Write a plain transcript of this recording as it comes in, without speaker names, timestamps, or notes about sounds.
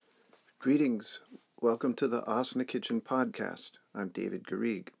Greetings. Welcome to the Asana Kitchen podcast. I'm David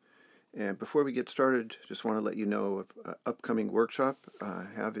Garrigues. And before we get started, just want to let you know of an upcoming workshop. I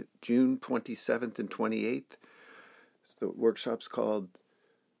have it June 27th and 28th. The workshop's called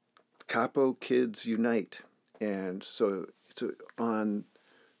Capo Kids Unite. And so it's on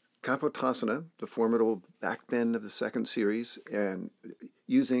Kapotasana, the formidable backbend of the second series, and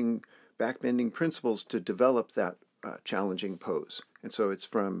using backbending principles to develop that challenging pose. And so it's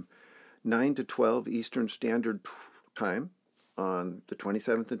from 9 to 12 Eastern Standard Time on the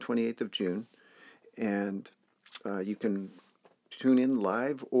 27th and 28th of June. And you can tune in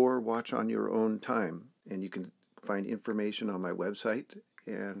live or watch on your own time. And you can find information on my website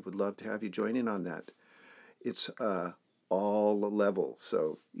and would love to have you join in on that. It's all level.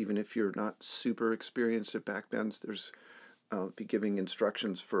 So even if you're not super experienced at backbends, I'll be giving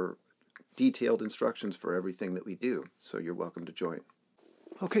detailed instructions for everything that we do. So you're welcome to join.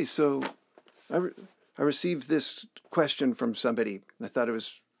 Okay, so I received this question from somebody. I thought it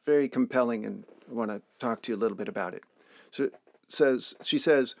was very compelling, and I want to talk to you a little bit about it. So she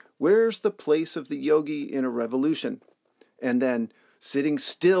says, where's the place of the yogi in a revolution? And then, sitting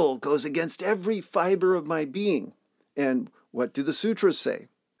still goes against every fiber of my being. And what do the sutras say?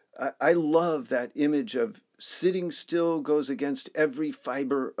 I love that image of sitting still goes against every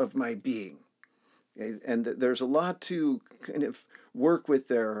fiber of my being. And there's a lot to kind of work with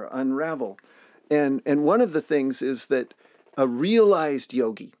there, unravel. And one of the things is that a realized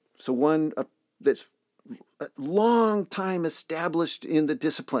yogi, so one that's a long time established in the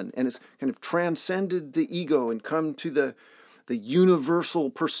discipline and has kind of transcended the ego and come to the universal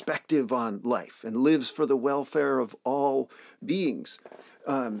perspective on life and lives for the welfare of all beings.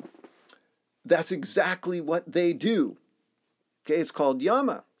 That's exactly what they do. Okay, it's called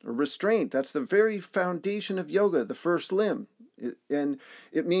yama, or restraint. That's the very foundation of yoga, the first limb. And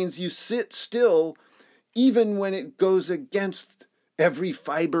it means you sit still even when it goes against every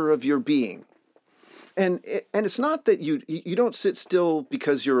fiber of your being. And it's not that you don't sit still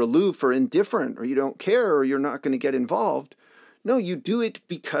because you're aloof or indifferent or you don't care or you're not going to get involved. No, you do it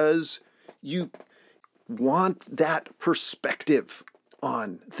because you want that perspective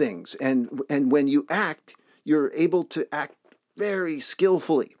on things. And when you act, you're able to act very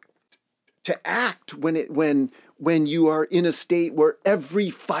skillfully. To act when you are in a state where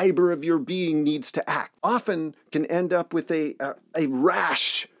every fiber of your being needs to act, often can end up with a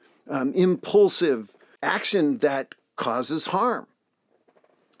rash, impulsive action that causes harm.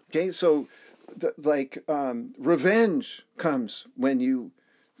 Okay, so revenge comes when you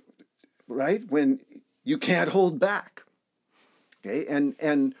can't hold back. Okay,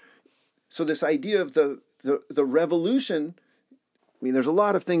 and so this idea of the revolution, I mean, there's a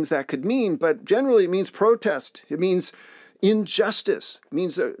lot of things that could mean, but generally it means protest. It means injustice. It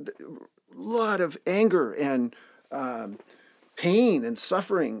means a lot of anger and pain and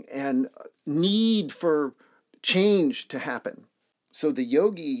suffering and need for change to happen. So the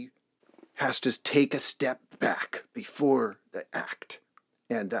yogi has to take a step back before the act,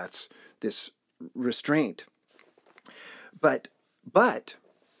 and that's this restraint. But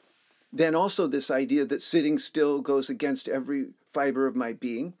then also this idea that sitting still goes against every fiber of my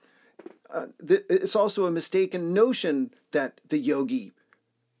being. It's also a mistaken notion that the yogi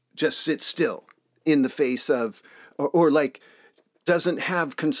just sits still in the face of, or doesn't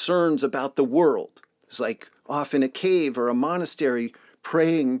have concerns about the world. It's like off in a cave or a monastery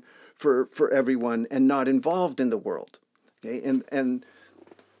praying for everyone and not involved in the world. Okay, and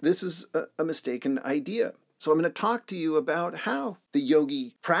this is a mistaken idea. So I'm going to talk to you about how the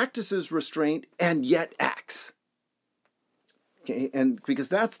yogi practices restraint and yet acts. Okay, and because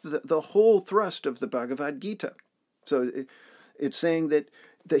that's the whole thrust of the Bhagavad Gita. So it's saying that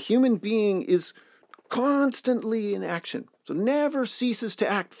the human being is constantly in action, so never ceases to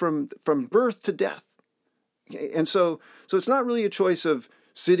act from birth to death. Okay, and so it's not really a choice of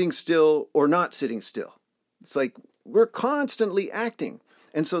sitting still or not sitting still. It's like we're constantly acting.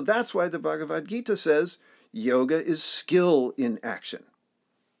 And so that's why the Bhagavad Gita says yoga is skill in action.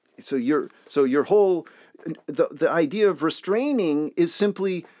 So your whole the idea of restraining is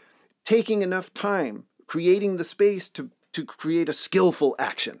simply taking enough time, creating the space to create a skillful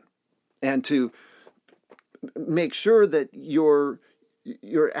action, and to make sure that your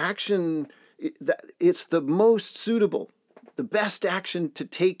action, that it's the most suitable, the best action to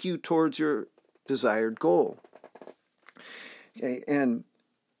take you towards your desired goal. Okay, and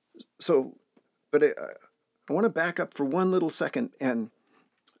so, but I want to back up for one little second and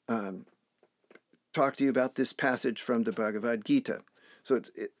talk to you about this passage from the Bhagavad Gita. So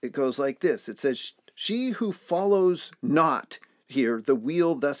it goes like this. It says, she who follows not. here, the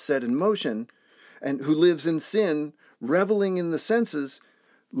wheel thus set in motion, and who lives in sin, reveling in the senses,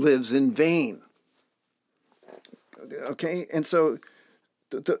 lives in vain. Okay, and so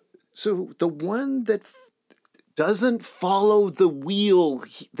the one that doesn't follow the wheel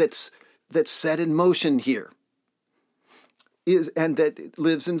that's set in motion here and that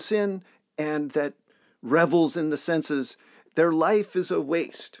lives in sin and that revels in the senses, their life is a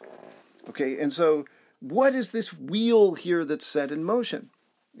waste. Okay, and so what is this wheel here that's set in motion?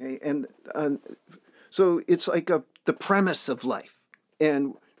 Okay, and so it's like the premise of life.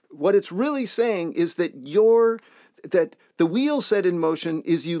 And what it's really saying is that that the wheel set in motion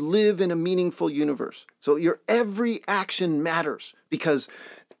is you live in a meaningful universe. So your every action matters because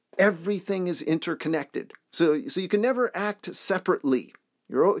everything is interconnected. So you can never act separately.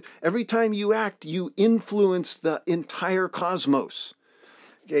 Every time you act, you influence the entire cosmos.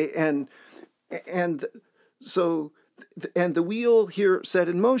 Okay, and the wheel here set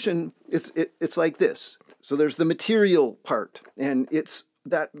in motion, it's like this. So there's the material part, and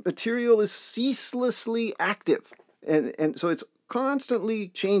that material is ceaselessly active. And so it's constantly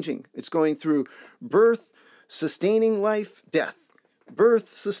changing. It's going through birth, sustaining life, death. Birth,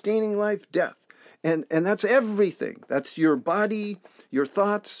 sustaining life, death. And that's everything. That's your body, your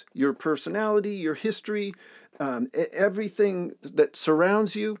thoughts, your personality, your history, everything that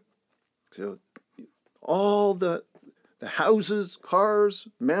surrounds you. So all the houses, cars,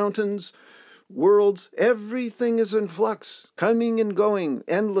 mountains, worlds, everything is in flux, coming and going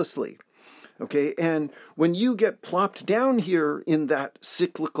endlessly. Okay, and when you get plopped down here in that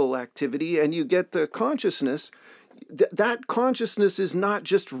cyclical activity and you get the consciousness, that consciousness is not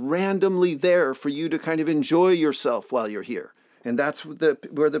just randomly there for you to kind of enjoy yourself while you're here. And that's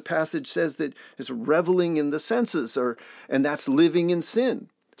where the passage says that it's reveling in the senses, and that's living in sin.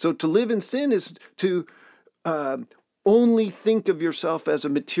 So to live in sin is to only think of yourself as a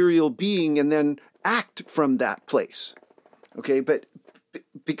material being and then act from that place. Okay, but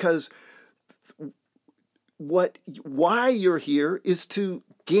because why you're here is to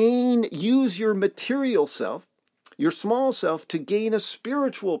use your material self, your small self, to gain a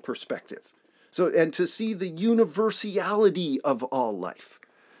spiritual perspective. So, and to see the universality of all life.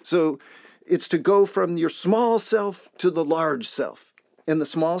 So it's to go from your small self to the large self. And the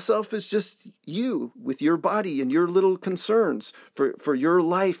small self is just you with your body and your little concerns for your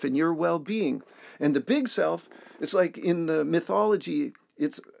life and your well-being. And the big self, it's like in the mythology,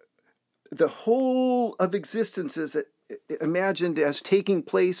 it's the whole of existence is imagined as taking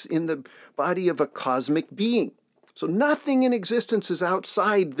place in the body of a cosmic being. So nothing in existence is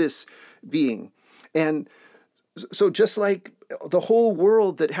outside this being. And so just like the whole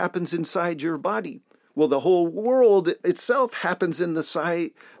world that happens inside your body, well, the whole world itself happens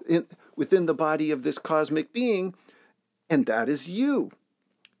within the body of this cosmic being, and that is you.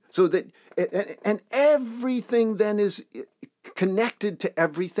 So that, and everything then is connected to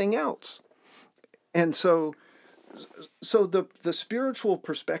everything else. And so the spiritual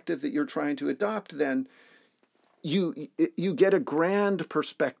perspective that you're trying to adopt, then you get a grand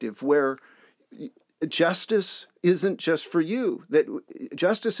perspective where justice isn't just for you, that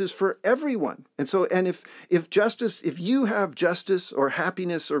justice is for everyone. And so, and if you have justice or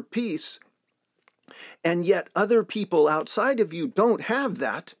happiness or peace, and yet other people outside of you don't have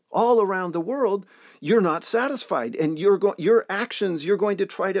that all around the world, you're not satisfied. And your actions, you're going to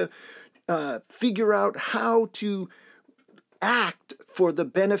try to figure out how to act for the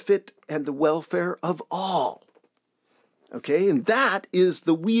benefit and the welfare of all. Okay, and that is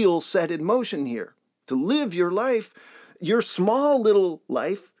the wheel set in motion here. To live your life, your small little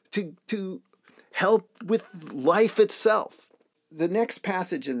life, to help with life itself. The next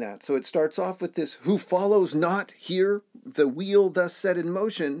passage in that, so it starts off with this, who follows not here the wheel thus set in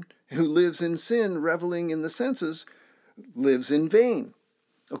motion, who lives in sin, reveling in the senses, lives in vain.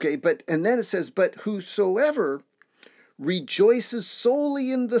 Okay, and then it says, but whosoever rejoices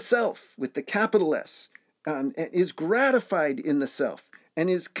solely in the self, with the capital S, and is gratified in the self, and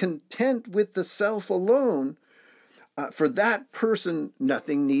is content with the self alone, for that person,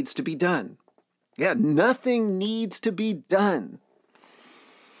 nothing needs to be done. Yeah, nothing needs to be done.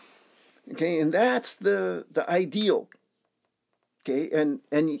 Okay, and that's the ideal. Okay, and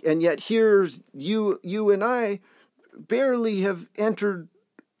yet here's you and I barely have entered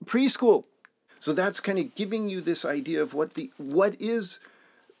preschool. So that's kind of giving you this idea of what's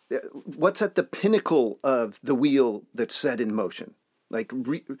at the pinnacle of the wheel that's set in motion.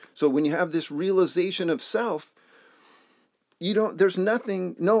 So when you have this realization of self, there's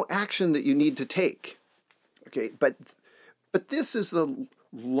no action that you need to take. Okay, but this is the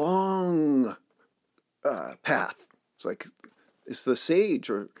long path. It's like is the sage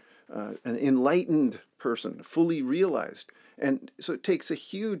or an enlightened person, fully realized. And so it takes a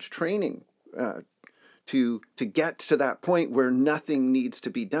huge training to get to that point where nothing needs to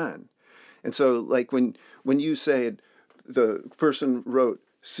be done. And so, like when you say the person wrote,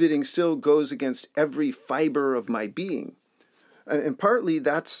 "Sitting still goes against every fiber of my being," and partly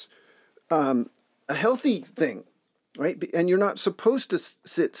that's a healthy thing, right? And you're not supposed to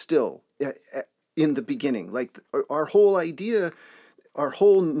sit still in the beginning. Like our whole idea, our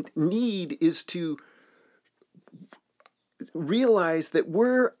whole need is to realize that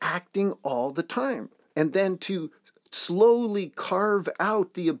we're acting all the time, and then to slowly carve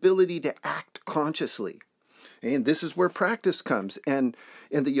out the ability to act consciously. And this is where practice comes. And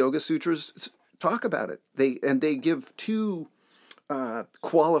the Yoga Sutras talk about it. They give two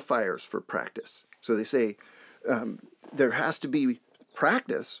qualifiers for practice. So they say there has to be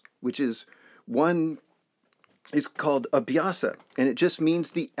practice, which is one is called abhyasa, and it just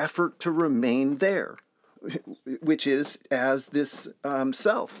means the effort to remain there, which is as this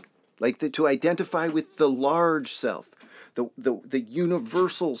self, like to identify with the large self, the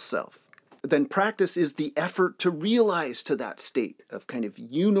universal self. Then practice is the effort to realize to that state of kind of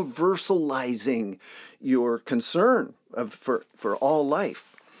universalizing your concern for all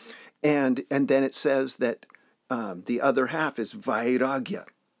life. And then it says that the other half is vairagya.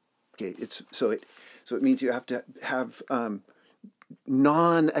 Okay, so it means you have to have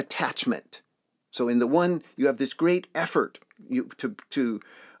non-attachment. So in the one, you have this great effort to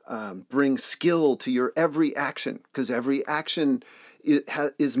bring skill to your every action, because every action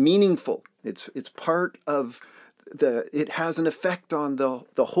is meaningful. It's part of it has an effect on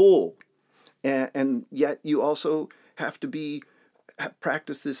the whole, and yet you also have to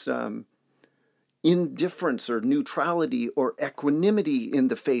practice this indifference or neutrality or equanimity in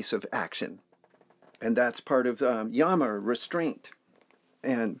the face of action, and that's part of yama, or restraint,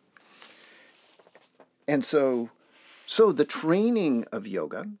 and so the training of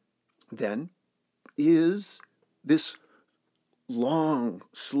yoga then is this long,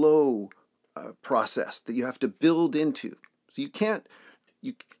 slow process that you have to build into. So you can't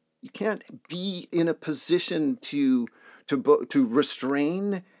be in a position to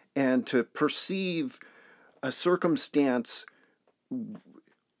restrain and to perceive a circumstance.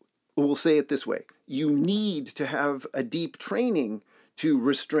 We'll say it this way: you need to have a deep training to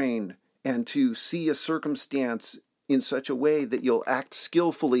restrain and to see a circumstance in such a way that you'll act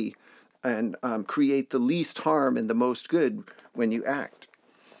skillfully and create the least harm and the most good when you act.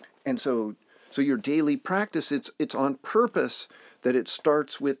 And so your daily practice, it's on purpose that it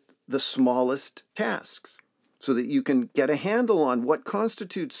starts with the smallest tasks, so that you can get a handle on what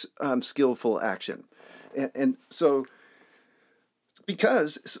constitutes skillful action. And so,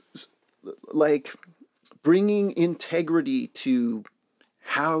 because like bringing integrity to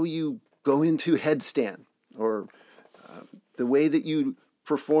how you go into headstand, or the way that you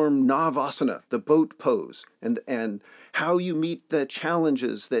perform navasana, the boat pose, and how you meet the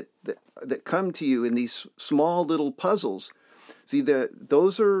challenges that come to you in these small little puzzles. See,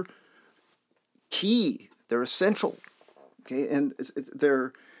 those are key. They're essential. Okay, and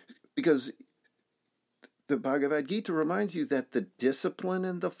they're because the Bhagavad Gita reminds you that the discipline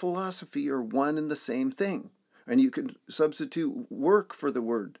and the philosophy are one and the same thing, and you can substitute work for the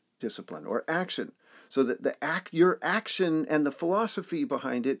word discipline or action, so that your action and the philosophy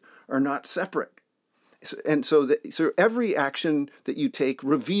behind it are not separate. And so every action that you take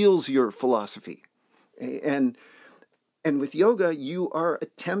reveals your philosophy. And with yoga, you are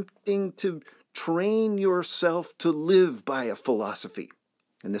attempting to train yourself to live by a philosophy.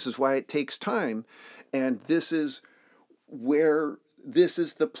 And this is why it takes time. And this is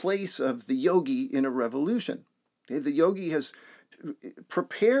the place of the yogi in a revolution. The yogi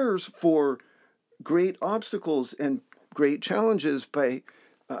prepares for great obstacles and great challenges by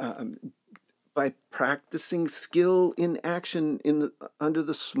practicing skill in action under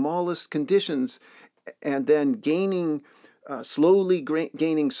the smallest conditions, and then slowly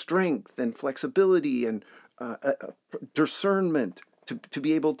gaining strength and flexibility and discernment to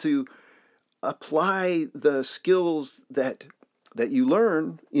be able to apply the skills that you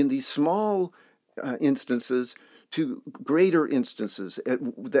learn in these small instances to greater instances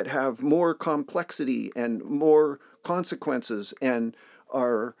that have more complexity and more consequences and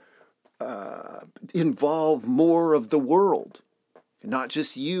involve more of the world, not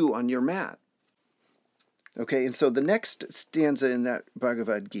just you on your mat. Okay, and so the next stanza in that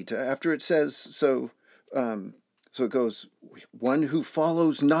Bhagavad Gita, after it says, so it goes, one who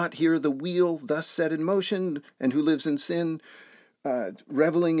follows not here the wheel thus set in motion, and who lives in sin,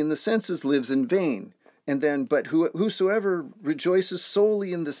 reveling in the senses, lives in vain. And then, but whosoever rejoices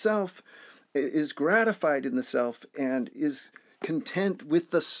solely in the self is gratified in the self and is content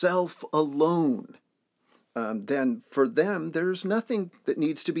with the self alone. Then for them, there's nothing that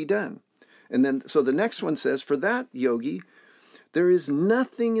needs to be done. And then, so the next one says, for that yogi, there is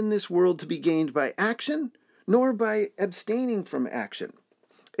nothing in this world to be gained by action, nor by abstaining from action.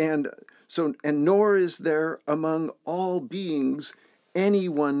 And nor is there among all beings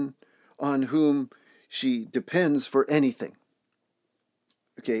anyone on whom she depends for anything.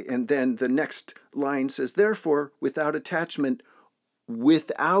 Okay, and then the next line says, therefore, without attachment,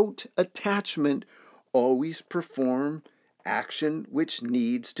 always perform action which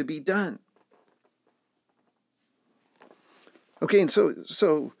needs to be done. Okay, and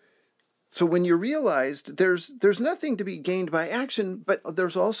so when you realized there's nothing to be gained by action, but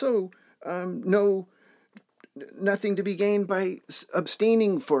there's also nothing to be gained by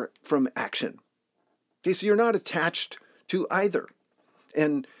abstaining from action. Okay, so you're not attached to either.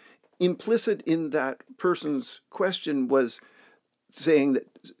 And implicit in that person's question was saying that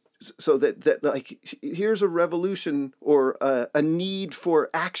like, here's a revolution or a need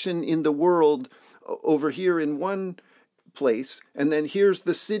for action in the world over here in one place, and then here's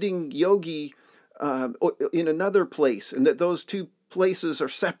the sitting yogi in another place, and that those two places are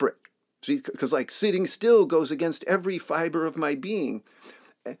separate. See, because like sitting still goes against every fiber of my being,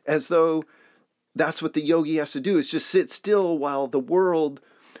 as though that's what the yogi has to do, is just sit still while the world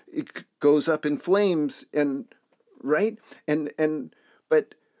goes up in flames, and right?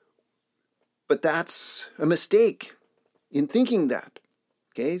 But that's a mistake in thinking that.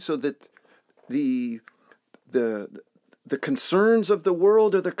 Okay, so that the concerns of the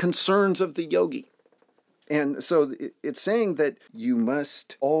world are the concerns of the yogi. And so it's saying that you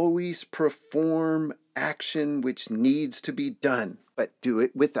must always perform action which needs to be done, but do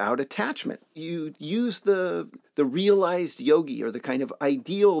it without attachment. You use the realized yogi, or the kind of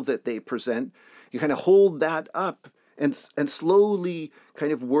ideal that they present, you kind of hold that up and slowly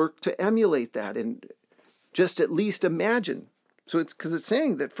kind of work to emulate that, and just at least imagine. So it's because it's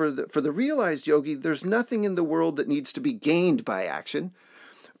saying that for the realized yogi, there's nothing in the world that needs to be gained by action,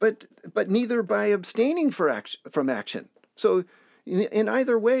 but neither by abstaining from action. So in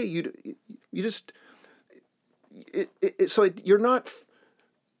either way,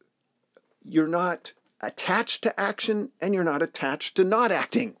 you're not attached to action, and you're not attached to not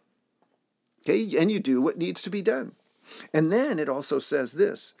acting. Okay, and you do what needs to be done. And then it also says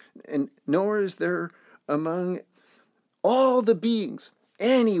this, and nor is there among all the beings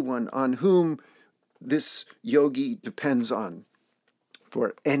anyone on whom this yogi depends on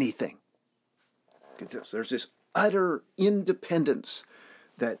for anything. There's this utter independence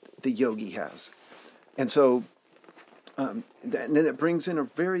that the yogi has. And so and then it brings in a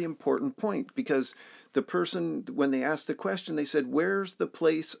very important point, because the person, when they asked the question, they said, where's the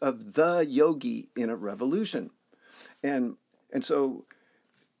place of the yogi in a revolution? And so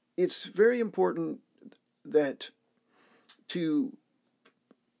it's very important that to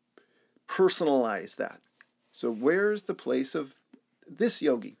personalize that. So where's the place of this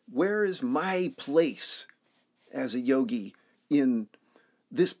yogi? Where is my place as a yogi in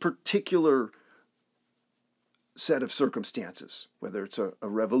this particular set of circumstances? Whether it's a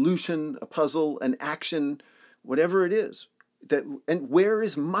revolution, a puzzle, an action, whatever it is. And where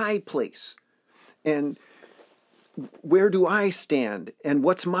is my place? And where do I stand? And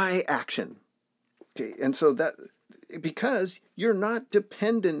what's my action? Okay, and so that, because you're not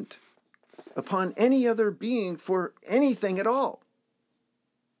dependent upon any other being for anything at all.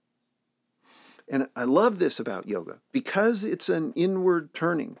 And I love this about yoga, because it's an inward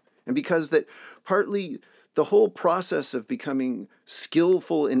turning, and because that partly the whole process of becoming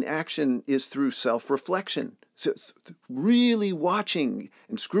skillful in action is through self-reflection. So it's really watching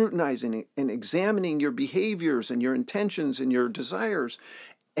and scrutinizing and examining your behaviors and your intentions and your desires,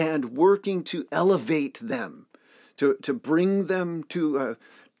 and working to elevate them, to bring them to a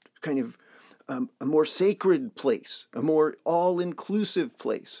kind of a more sacred place, a more all-inclusive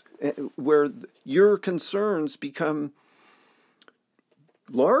place, where your concerns become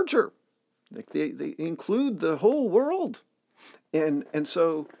larger. Like they include the whole world, and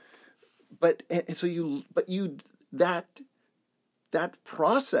so that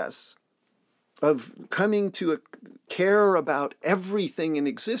process of coming to a care about everything in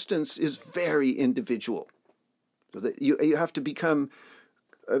existence is very individual. So that you have to become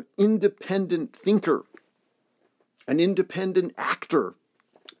an independent thinker, an independent actor,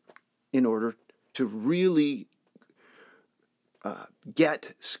 in order to really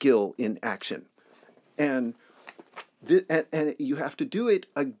get skill in action. And And you have to do it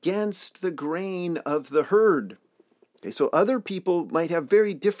against the grain of the herd. Okay, so other people might have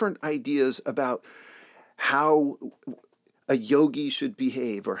very different ideas about how a yogi should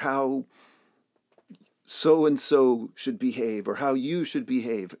behave, or how so-and-so should behave, or how you should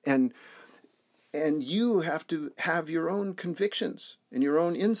behave. And you have to have your own convictions and your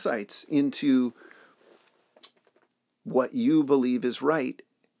own insights into what you believe is right,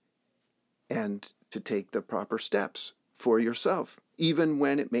 and to take the proper steps for yourself, even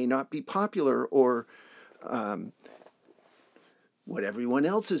when it may not be popular or what everyone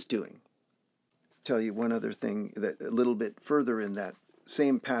else is doing. Tell you one other thing, that a little bit further in that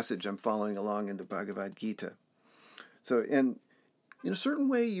same passage I'm following along in the Bhagavad Gita. So, in a certain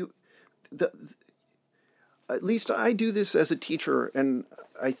way, at least I do this as a teacher, and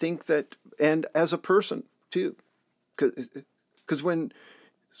I think that, and as a person too, because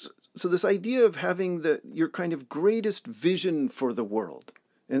so this idea of having your kind of greatest vision for the world,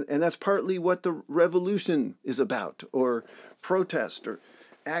 and that's partly what the revolution is about, or protest, or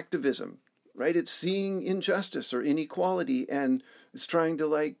activism, right? It's seeing injustice or inequality, and it's trying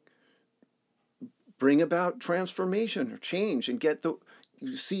to bring about transformation or change, and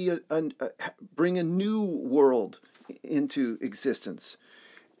bring a new world into existence.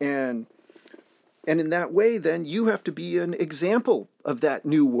 And in that way, then, you have to be an example of that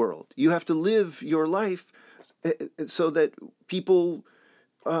new world. You have to live your life so that people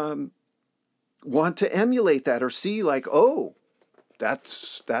want to emulate that, or see oh,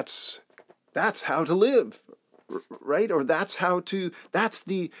 that's how to live, right? Or that's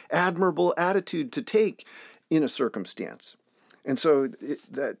the admirable attitude to take in a circumstance. And so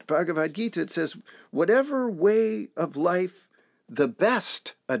that Bhagavad Gita, it says, whatever way of life the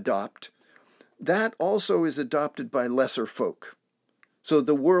best adopt, that also is adopted by lesser folk. So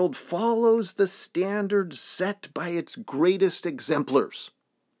the world follows the standards set by its greatest exemplars.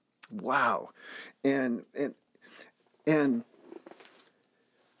 Wow. And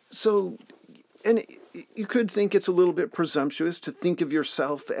so, and you could think it's a little bit presumptuous to think of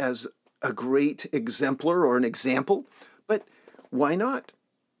yourself as a great exemplar or an example, but why not?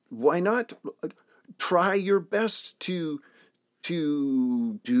 Why not try your best to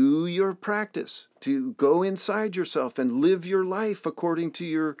do your practice, to go inside yourself and live your life according to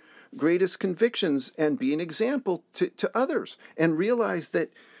your greatest convictions, and be an example to others, and realize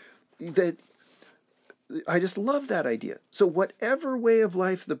that I just love that idea. So whatever way of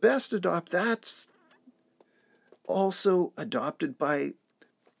life the best adopt, that's also adopted by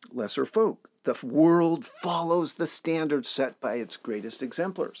lesser folk. The world follows the standards set by its greatest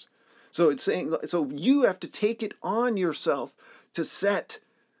exemplars. So it's saying, so you have to take it on yourself to set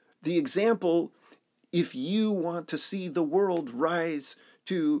the example if you want to see the world rise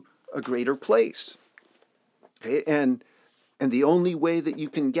to a greater place. Okay, and the only way that you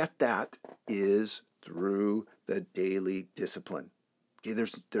can get that is through the daily discipline. Okay,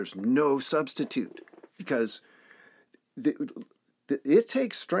 there's no substitute, because it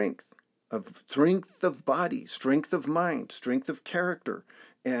takes strength of body, strength of mind, strength of character,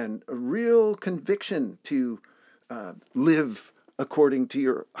 and a real conviction to live according to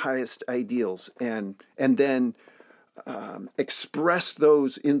your highest ideals, and then express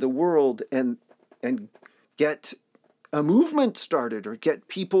those in the world, and get a movement started, or get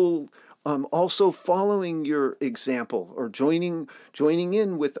people also following your example, or joining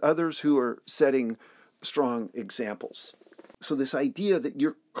in with others who are setting strong examples. So this idea that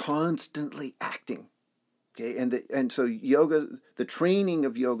you're constantly acting, okay, and so yoga, the training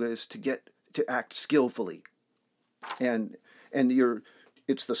of yoga is to get to act skillfully, and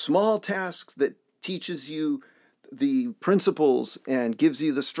it's the small tasks that teaches you the principles and gives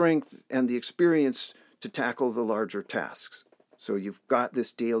you the strength and the experience to tackle the larger tasks. So you've got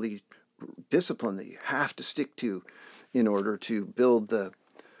this daily discipline that you have to stick to in order to build the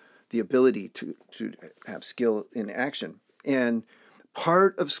ability to have skill in action. And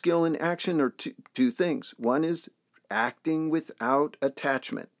part of skill in action are two things. One is acting without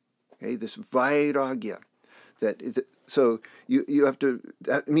attachment. Okay, this vairagya. So you have to.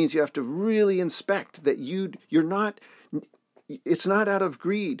 That means you have to really inspect that you're not. It's not out of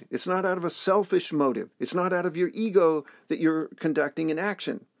greed. It's not out of a selfish motive. It's not out of your ego that you're conducting an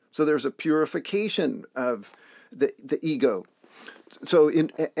action. So there's a purification of the ego. So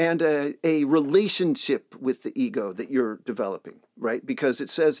a relationship with the ego that you're developing, right? Because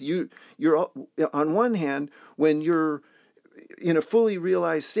it says you're on one hand, when you're in a fully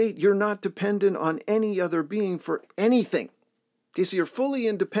realized state, you're not dependent on any other being for anything. Okay, so you're fully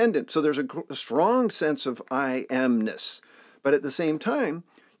independent. So there's a strong sense of I amness. But at the same time,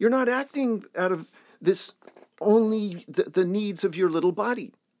 you're not acting out of this only the needs of your little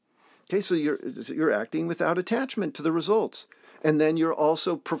body. Okay, so you're acting without attachment to the results. And then you're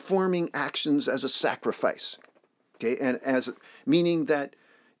also performing actions as a sacrifice. Okay, and as meaning that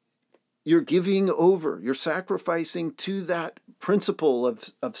you're giving over, you're sacrificing to that principle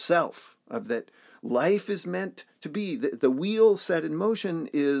of self, of that life is meant to be. The wheel set in motion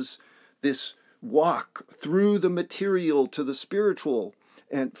is this walk through the material to the spiritual,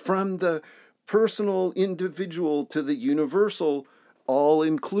 and from the personal, individual to the universal,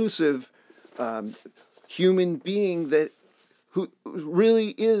 all-inclusive human being that who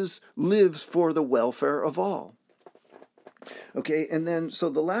really lives for the welfare of all. Okay, and then, so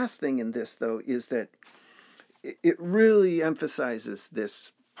the last thing in this, though, is that it really emphasizes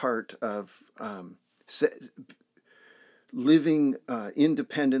this part of living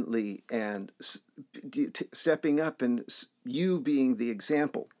independently and stepping up and you being the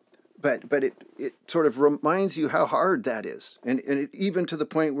example. But it sort of reminds you how hard that is. And even to the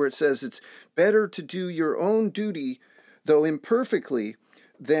point where it says it's better to do your own duty, though imperfectly,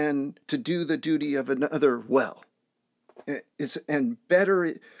 than to do the duty of another well.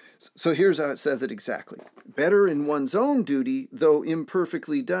 So here's how it says it exactly. Better in one's own duty, though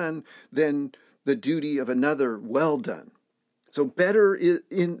imperfectly done, than the duty of another well done. So better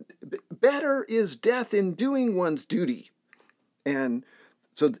is death in doing one's duty. And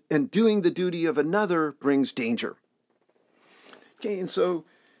doing the duty of another brings danger. Okay, and so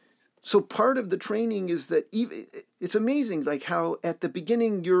part of the training is that it's amazing, like how at the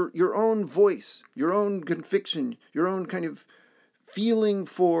beginning your own voice, your own conviction, your own kind of feeling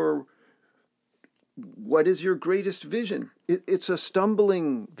for what is your greatest vision. It's a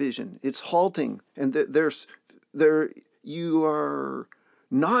stumbling vision. It's halting, and you are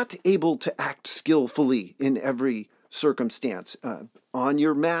not able to act skillfully in every circumstance. On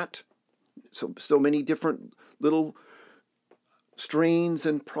your mat, so many different little strains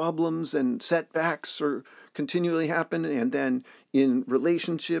and problems and setbacks are continually happen, and then in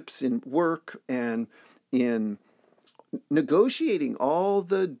relationships, in work, and in negotiating all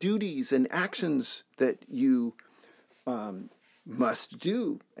the duties and actions that you must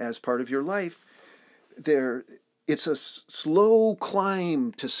do as part of your life. It's a slow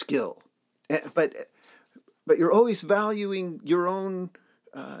climb to skill, but you're always valuing your own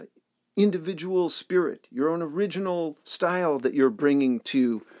individual spirit, your own original style that you're bringing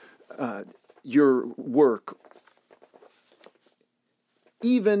to your work,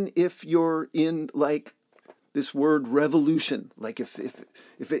 even if you're in like this word revolution, like if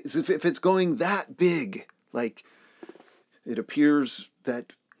it's going that big, like it appears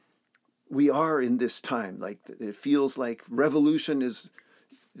that we are in this time, like it feels like revolution is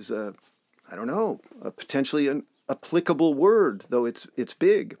a, I don't know, a potentially an applicable word, though it's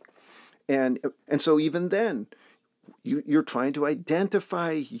big. And so even then, you're trying to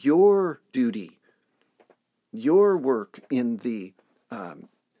identify your duty, your work in the,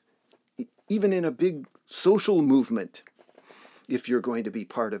 even in a big social movement, if you're going to be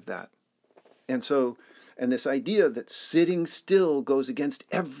part of that. And this idea that sitting still goes against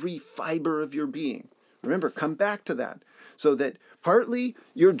every fiber of your being. Remember, come back to that. So that partly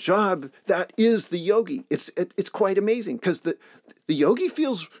your job, that is the yogi. It's quite amazing, because the yogi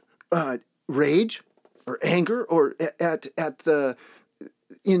feels rage or anger or at the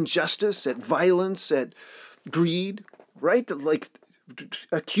injustice, at violence, at greed, right? Like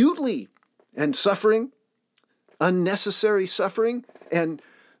acutely, and suffering, unnecessary suffering, and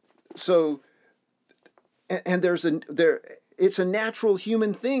so it's a natural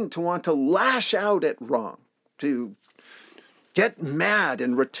human thing to want to lash out at wrong, to get mad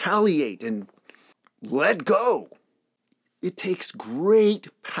and retaliate and let go. It takes great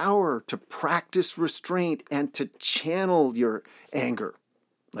power to practice restraint and to channel your anger,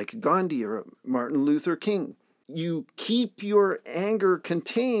 like Gandhi or Martin Luther King. You keep your anger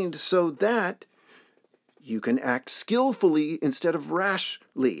contained so that you can act skillfully instead of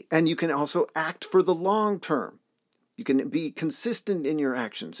rashly, and you can also act for the long term. You can be consistent in your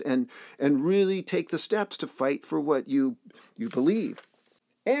actions and really take the steps to fight for what you believe.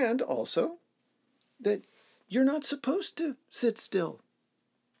 And also that you're not supposed to sit still.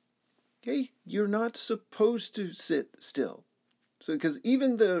 Okay? You're not supposed to sit still. So, because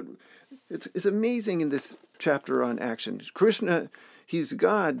even it's amazing in this chapter on action. Krishna, he's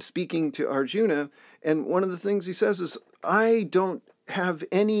God speaking to Arjuna, and one of the things he says is, I don't have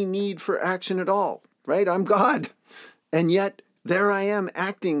any need for action at all, right? I'm God. And yet there I am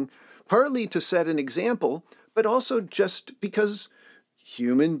acting partly to set an example, but also just because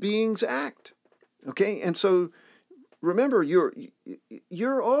human beings act. Okay? And so remember,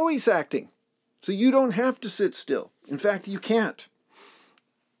 you're always acting. So you don't have to sit still. In fact, you can't.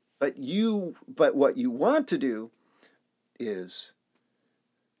 But what you want to do is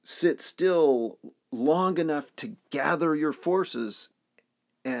sit still long enough to gather your forces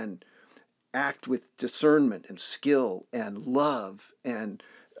and act with discernment and skill and love and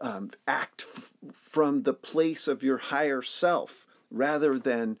act from the place of your higher self rather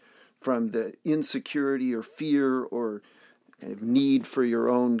than from the insecurity or fear or kind of need for your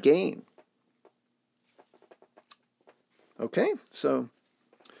own gain. Okay, so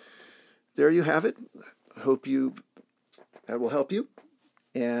there you have it. I hope that will help you.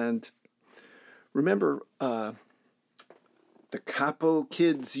 And remember, the Capo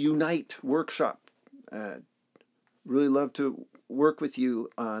Kids Unite workshop. Really love to work with you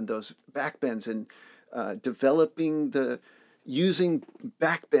on those backbends and using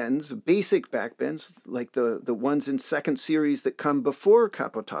backbends, basic backbends, like the ones in second series that come before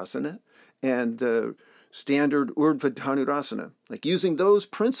Kapotasana and the standard Urdhva Dhanurasana, like using those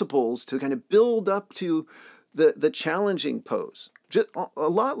principles to kind of build up to the challenging pose. Just a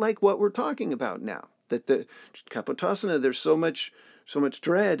lot like what we're talking about now. That the Kapotasana, there's so much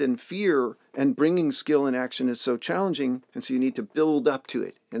dread and fear, and bringing skill and action is so challenging, and so you need to build up to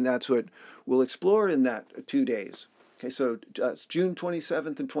it. And that's what we'll explore in that 2 days. Okay, so it's June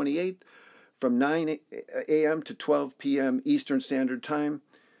 27th and 28th from 9 a.m. to 12 p.m. Eastern Standard Time.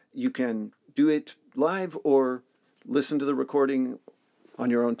 You can do it live or listen to the recording on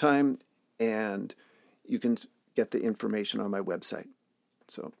your own time, and you can get the information on my website.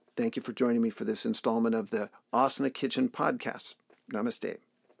 So thank you for joining me for this installment of the Asana Kitchen podcast. Namaste.